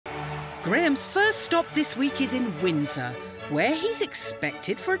Graeme's first stop this week is in Windsor, where he's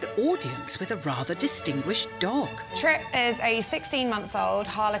expected for an audience with a rather distinguished dog. Trip is a 16-month-old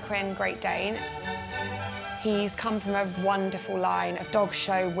Harlequin Great Dane. He's come from a wonderful line of dog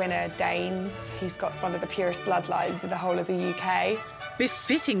show winner Danes. He's got one of the purest bloodlines in the whole of the UK.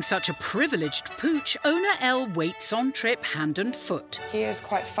 Befitting such a privileged pooch, owner Elle waits on Trip hand and foot. He is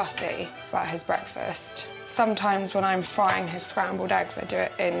quite fussy about his breakfast. Sometimes when I'm frying his scrambled eggs, I do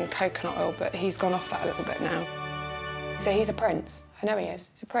it in coconut oil, but he's gone off that a little bit now. So he's a prince. I know he is.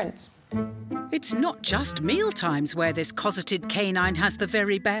 He's a prince. It's not just mealtimes where this cosseted canine has the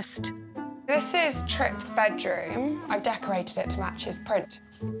very best. This is Trip's bedroom. I've decorated it to match his print.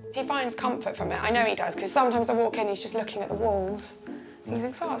 He finds comfort from it. I know he does, because sometimes I walk in, he's just looking at the walls. And he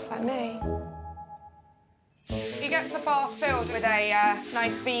thinks, oh, it's like me. He gets the bath filled with a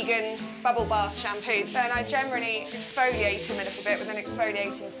nice vegan bubble bath shampoo. Then I generally exfoliate him a little bit with an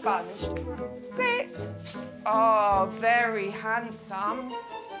exfoliating sponge. Sit. Oh, very handsome.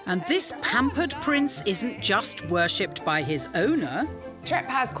 And this pampered prince isn't just worshipped by his owner. Trip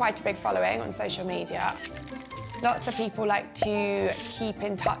has quite a big following on social media. Lots of people like to keep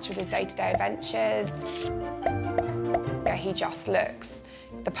in touch with his day-to-day adventures. Yeah, he just looks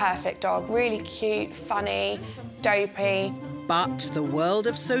the perfect dog. Really cute, funny, dopey. But the world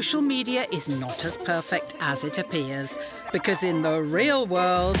of social media is not as perfect as it appears, because in the real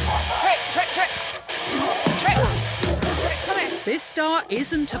world... Trip, Trip, Trip! Trip! Trip, come in. This star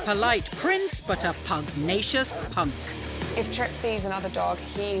isn't a polite prince, but a pugnacious punk. If Trip sees another dog,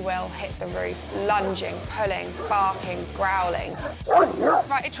 he will hit the roof, lunging, pulling, barking, growling.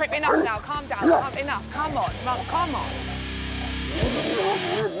 Right, Trip, enough now, calm down, enough, come on, Mum, come on.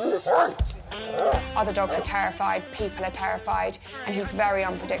 Other dogs are terrified, people are terrified, and he's very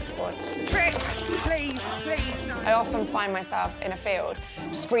unpredictable. Trip, please, please, no. I often find myself in a field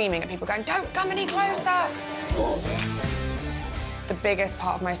screaming at people, going, don't come any closer. The biggest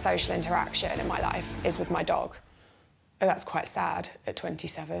part of my social interaction in my life is with my dog. Oh, that's quite sad at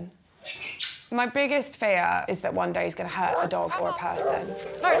 27. My biggest fear is that one day he's going to hurt a dog or a person.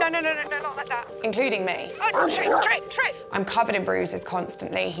 No, not like that. Including me. Oh, Trip. I'm covered in bruises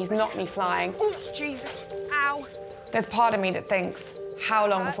constantly. He's knocked me flying. Oh, Jesus. Ow. There's part of me that thinks, how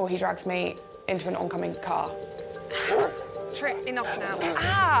long before he drags me into an oncoming car? Trip, enough now.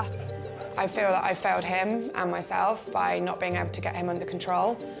 Ah! I feel like I failed him and myself by not being able to get him under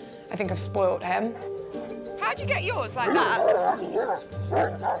control. I think I've spoilt him. How'd you get yours like that?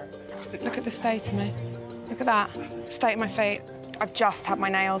 Look at the state of me. Look at that, state of my feet. I've just had my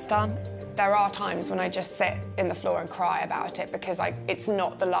nails done. There are times when I just sit in the floor and cry about it because it's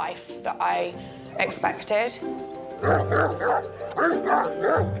not the life that I expected.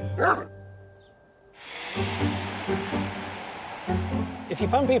 If you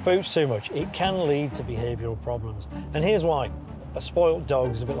pamper your pooch too much, it can lead to behavioural problems. And here's why. A spoilt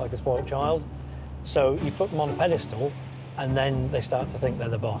dog's a bit like a spoilt child. So you put them on a pedestal, and then they start to think they're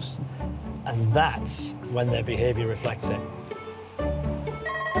the boss. And that's when their behaviour reflects it.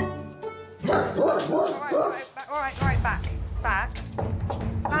 All right, back.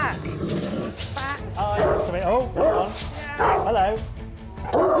 Hi, nice to meet you. Oh, come on. Yeah. Hello.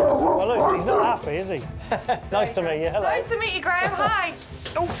 Well, look, he's not happy, is he? Nice to meet you. Hello. Nice to meet you, Graeme. Hi.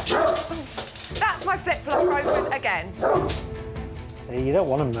 That's my flip-flop broken again. See, you don't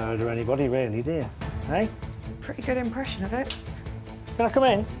want to murder anybody, really, do you? Hey? Pretty good impression of it. Can I come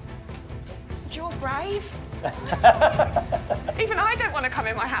in? You're brave. Even I don't want to come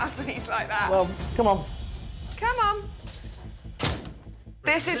in my house and he's like that. Well, come on. Come on.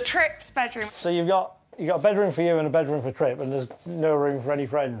 This is Trip's bedroom. So you've got a bedroom for you and a bedroom for Trip, and there's no room for any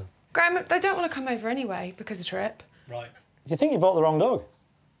friends? Graeme, they don't want to come over anyway because of Trip. Right. Do you think you bought the wrong dog?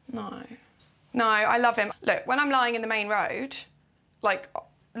 No. No, I love him. Look, when I'm lying in the main road, like,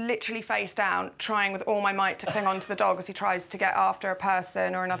 literally face down, trying with all my might to cling onto the dog as he tries to get after a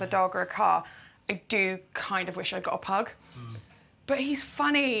person or another dog or a car, I do kind of wish I'd got a pug. But he's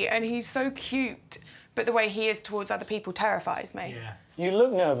funny and he's so cute, but the way he is towards other people terrifies me. Yeah. You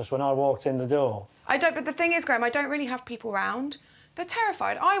look nervous when I walked in the door. I don't, but the thing is, Graeme, I don't really have people round. They're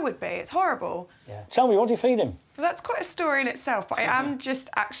terrified. I would be. It's horrible. Yeah. Tell me, what do you feed him? Well, that's quite a story in itself, but I am just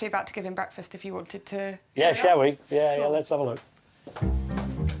actually about to give him breakfast if you wanted to... Yeah, shall we? Yeah, let's have a look.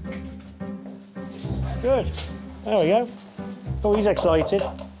 Good. There we go. Oh, he's excited.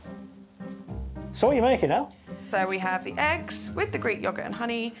 So what are you making now? So we have the eggs with the Greek yoghurt and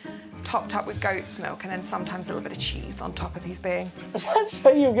honey, topped up with goat's milk, and then sometimes a little bit of cheese on top of his being. So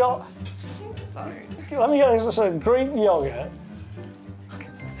you've got... Sorry. Let me get this, so Greek yoghurt.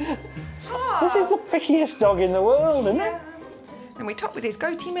 This is the pickiest dog in the world, isn't it? And we top with his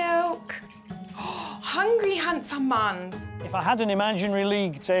goatee milk. Hungry, handsome mans. If I had an imaginary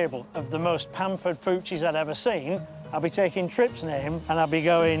league table of the most pampered poochies I'd ever seen, I'd be taking Trip's name and I'd be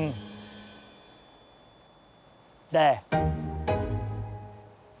going... there.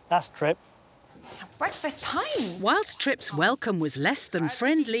 That's Trip. Breakfast times. Whilst Trip's welcome was less than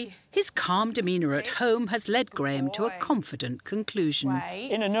friendly, his calm demeanour at home has led Graeme to a confident conclusion.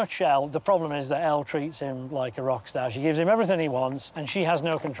 In a nutshell, the problem is that Elle treats him like a rock star. She gives him everything he wants and she has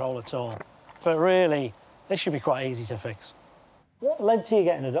no control at all. But really, this should be quite easy to fix. What led to you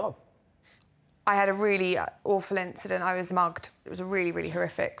getting a dog? I had a really awful incident. I was mugged. It was a really, really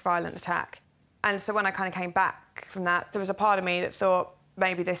horrific, violent attack. And so when I kind of came back from that, there was a part of me that thought,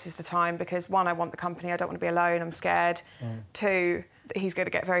 maybe this is the time, because one, I want the company, I don't want to be alone, I'm scared. Two, he's going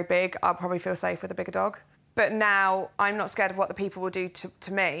to get very big, I'll probably feel safe with a bigger dog. But now I'm not scared of what the people will do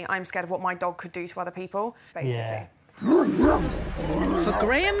to me, I'm scared of what my dog could do to other people, basically. Yeah. For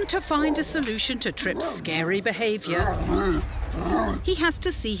Graeme to find a solution to Trip's scary behaviour, he has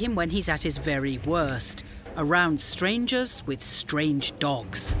to see him when he's at his very worst, around strangers with strange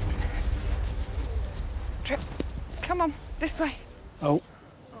dogs. Trip, come on, this way. Oh,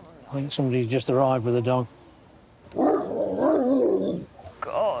 I think somebody's just arrived with a dog.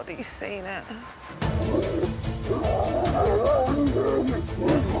 God, he's seen it.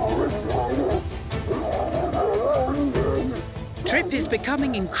 Trip is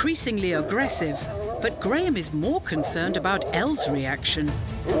becoming increasingly aggressive, but Graeme is more concerned about Elle's reaction.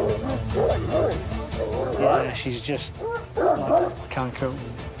 Yeah, she's just like, I can't cope with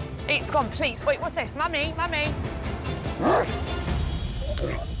it. It's gone, please. Wait, what's this? Mummy, mummy.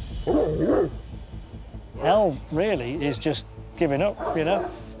 Elle really is just giving up, you know?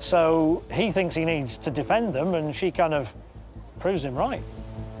 So he thinks he needs to defend them and she kind of proves him right.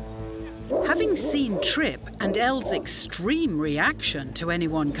 Having seen Trip and Elle's extreme reaction to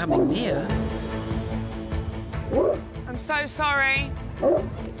anyone coming near, I'm so sorry.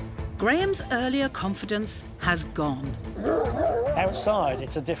 Graeme's earlier confidence has gone. Outside,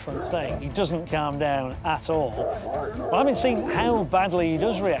 it's a different thing. He doesn't calm down at all. Well, I've been seeing how badly he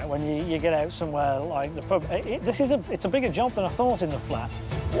does react when you get out somewhere like the pub. It's a bigger job than I thought in the flat.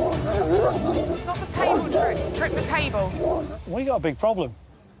 Not the table, Trip. Trip the table. We got a big problem.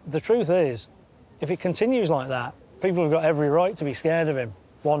 The truth is, if it continues like that, people have got every right to be scared of him.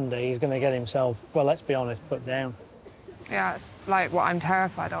 One day he's going to get himself, well, let's be honest, put down. Yeah, it's like what I'm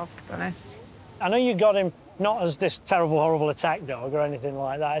terrified of, to be honest. I know you got him not as this terrible, horrible attack dog or anything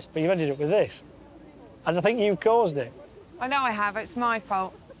like that, but you've ended up with this. And I think you've caused it. I know I have. It's my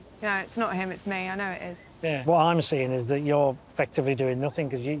fault. You know, it's not him, it's me. I know it is. Yeah. What I'm seeing is that you're effectively doing nothing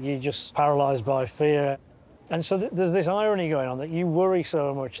because you're just paralysed by fear. And so there's this irony going on that you worry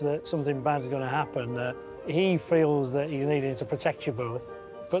so much that something bad's going to happen that he feels that he's needing to protect you both.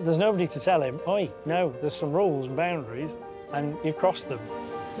 But there's nobody to tell him, oi, no, there's some rules and boundaries, and you've crossed them.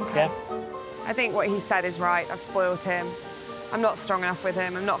 Okay. Yeah? I think what he said is right. I've spoiled him. I'm not strong enough with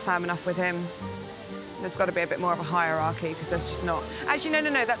him. I'm not firm enough with him. There's got to be a bit more of a hierarchy, because there's just not. Actually,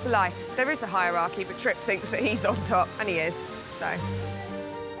 no, that's a lie. There is a hierarchy, but Trip thinks that he's on top, and he is, so.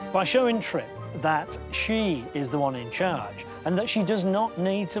 By showing Trip that she is the one in charge and that she does not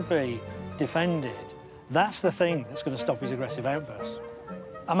need to be defended, that's the thing that's going to stop his aggressive outbursts.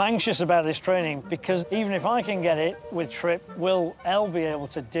 I'm anxious about this training because even if I can get it with Trip, will Elle be able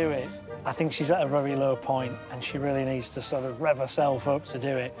to do it? I think she's at a very low point and she really needs to sort of rev herself up to do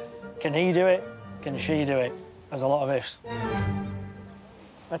it. Can he do it? Can she do it? There's a lot of ifs.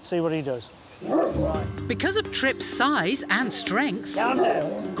 Let's see what he does. Right. Because of Trip's size and strength,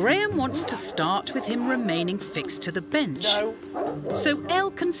 Graeme wants to start with him remaining fixed to the bench. No. So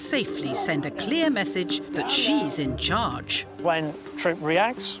Elle can safely send a clear message that she's in charge. When Trip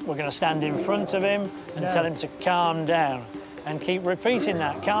reacts, we're going to stand in front of him and tell him to calm down and keep repeating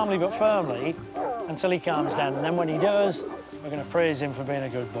that calmly but firmly until he calms down. And then when he does, we're going to praise him for being a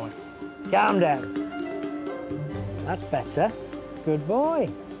good boy. Calm down. That's better. Good boy.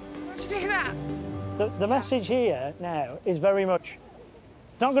 Did you do that? The message here now is very much,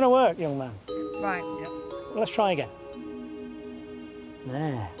 it's not going to work, young man. Right. Yeah. Well, let's try again.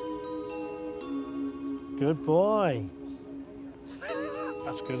 There. Good boy.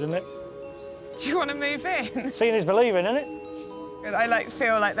 That's good, isn't it? Do you want to move in? Seeing is believing, isn't it? I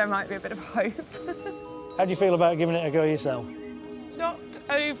feel like there might be a bit of hope. How do you feel about giving it a go yourself? Not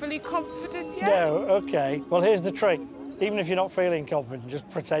overly confident yet. No, OK. Well, here's the trick. Even if you're not feeling confident, just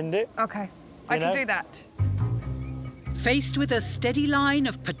pretend it. OK, I can do that. Faced with a steady line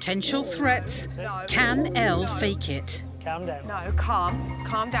of potential threats, can Elle fake it? Calm down. No,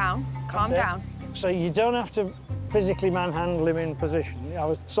 calm down, calm down. So you don't have to physically manhandle him in position.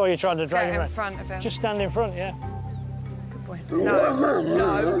 I saw you trying to drag him Get around. in front of him. Just stand in front, yeah. Good boy. No,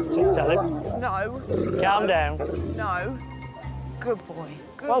 no, So tell him. no. Calm down. No. Good boy.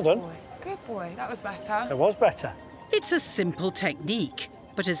 Good Well done. boy. Good boy. That was better. It was better. It's a simple technique,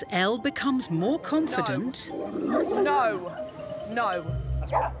 but as Elle becomes more confident, No. No.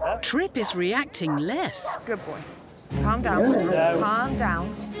 That's better. Trip is reacting less. Good boy. Calm down. No. Calm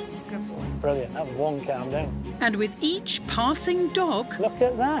down. Good boy. Brilliant. That was one calm down. And with each passing dog, Look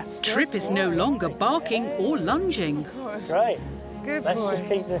at that. Trip is no longer barking or lunging Good. Great. Good Let's boy. just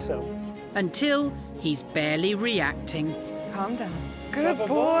keep this up. until he's barely reacting. Calm down. Good Clever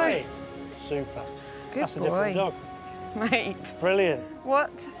boy. Super. Good That's a boy. different dog. Mate. Brilliant.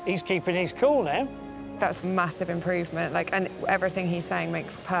 What? He's keeping his cool now. That's a massive improvement. Like, and everything he's saying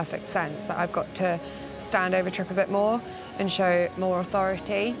makes perfect sense. I've got to stand over Trip a bit more and show more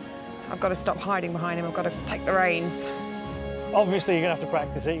authority. I've got to stop hiding behind him. I've got to take the reins. Obviously, you're going to have to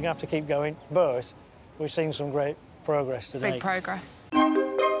practice it. You're going to have to keep going. But we've seen some great progress today. Big progress.